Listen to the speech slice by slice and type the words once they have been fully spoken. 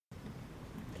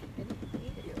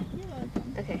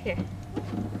Okay, here.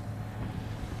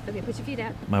 Okay, put your feet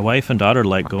out. My wife and daughter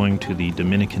like going to the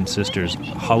Dominican Sisters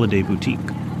Holiday Boutique.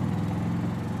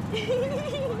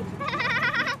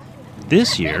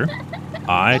 This year,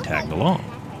 I tagged along.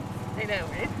 I know,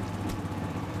 right?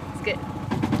 It's good.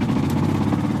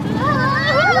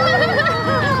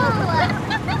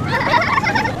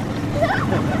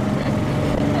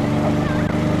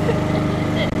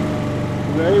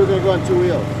 Ready? We're gonna go on 2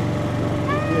 wheels.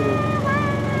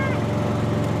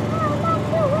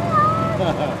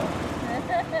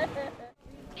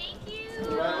 Thank you.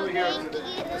 Right over here to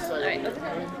this side. All right,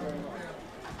 okay.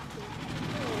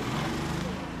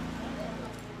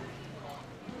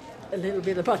 A little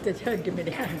bit about the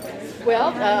Dominican.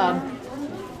 Well,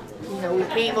 we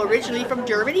came originally from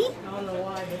Germany,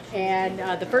 and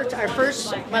our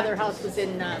first mother house was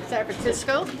in San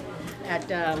Francisco at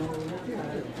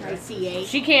ICA.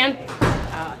 She can.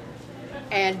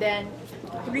 And then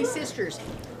 3 sisters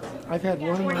I've had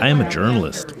one. I am a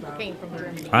journalist. came from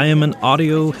Germany. I am an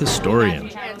audio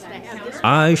historian.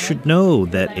 I should know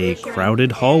that a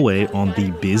crowded hallway on the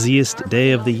busiest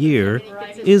day of the year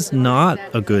is not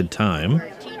a good time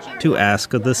to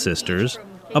ask the sisters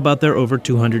about their over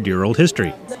 200-year-old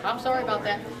history. I'm sorry about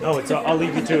that. Oh, I'll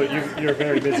leave you to it. You're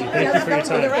very busy. Thank you for your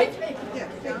time.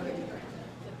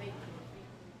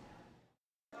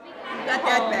 Got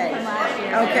that bag.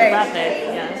 Okay. Love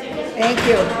it, yeah. Thank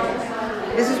you.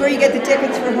 This is where you get the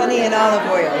tickets for honey and olive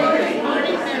oil.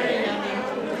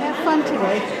 Have fun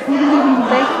today. Baking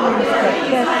is the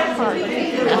best part.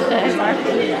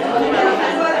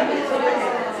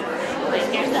 Wait,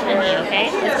 here's the honey, okay?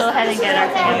 Let's go ahead and get our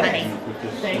thing of honey.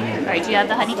 All right, do you have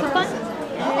the honey coupon?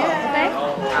 Okay.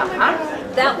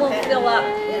 That will fill up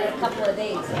in a couple of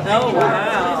days. Oh,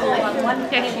 wow.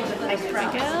 Here we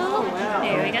go.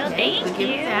 There we go. Thank you.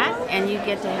 Give that, and you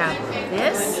get to have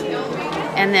this,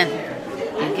 and then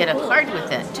you get a card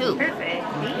with it too. Perfect.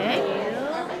 Okay.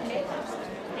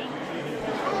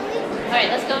 All right,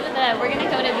 let's go to we're going to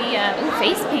go to the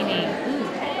face painting.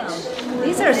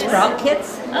 These are sprout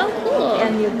kits, Oh, cool.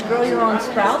 and you grow your own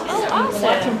sprouts. Oh, and awesome. you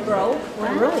watch them grow.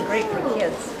 They're really great for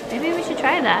kids. Maybe we should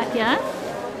try that, yeah?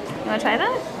 You want to try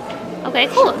that? Okay,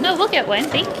 cool. No, we'll get one.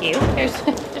 Thank you. Here's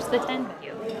the 10 of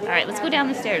you. All right, let's go down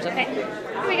the stairs, okay? Here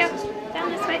we go. Down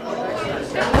this way. Go.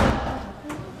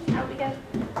 Out we go.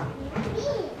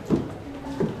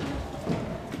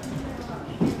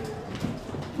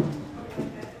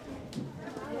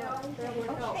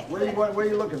 What are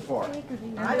you looking for?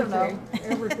 I don't know.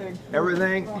 Everything.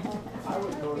 Everything? Oh,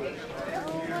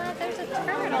 there's a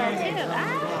turtle, too.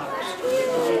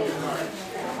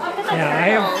 Yeah, I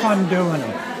have fun doing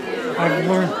them. I've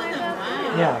learned,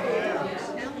 yeah.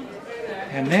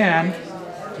 And then,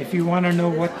 if you want to know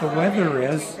what the weather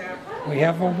is, we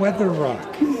have a weather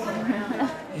rock.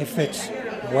 If it's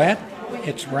wet,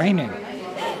 it's raining.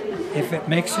 If it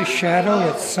makes a shadow,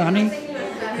 it's sunny.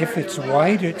 If it's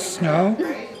white, it's snow.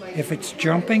 If it's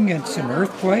jumping, it's an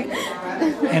earthquake.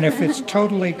 And if it's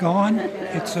totally gone,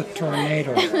 it's a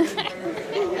tornado.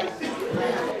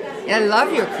 I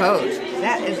love your coat.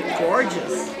 That is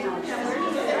gorgeous.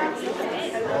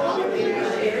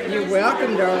 You're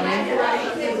welcome, darling.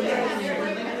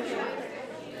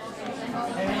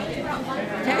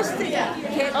 Test it.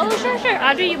 Oh, sure.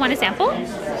 Audrey, you want a sample?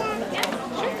 Yeah,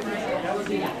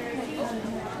 sure.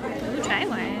 Ooh, try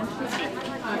one.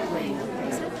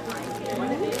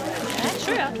 Yeah,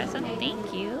 sure, I'll try some.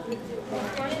 Thank you.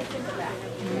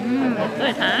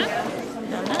 Good, huh?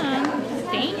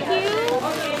 Thank you.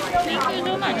 Thank you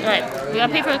so much. All right, we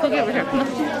gotta pay for the cookie over here. Come on.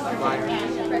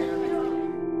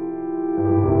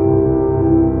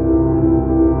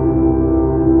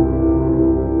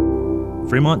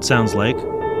 Fremont Sounds Like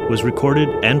was recorded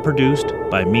and produced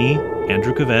by me,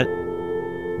 Andrew Cavett,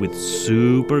 with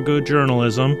super good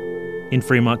journalism in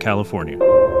Fremont, California,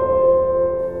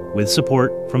 with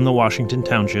support from the Washington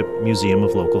Township Museum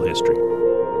of Local History.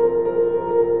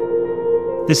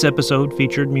 This episode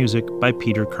featured music by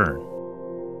Peter Kern.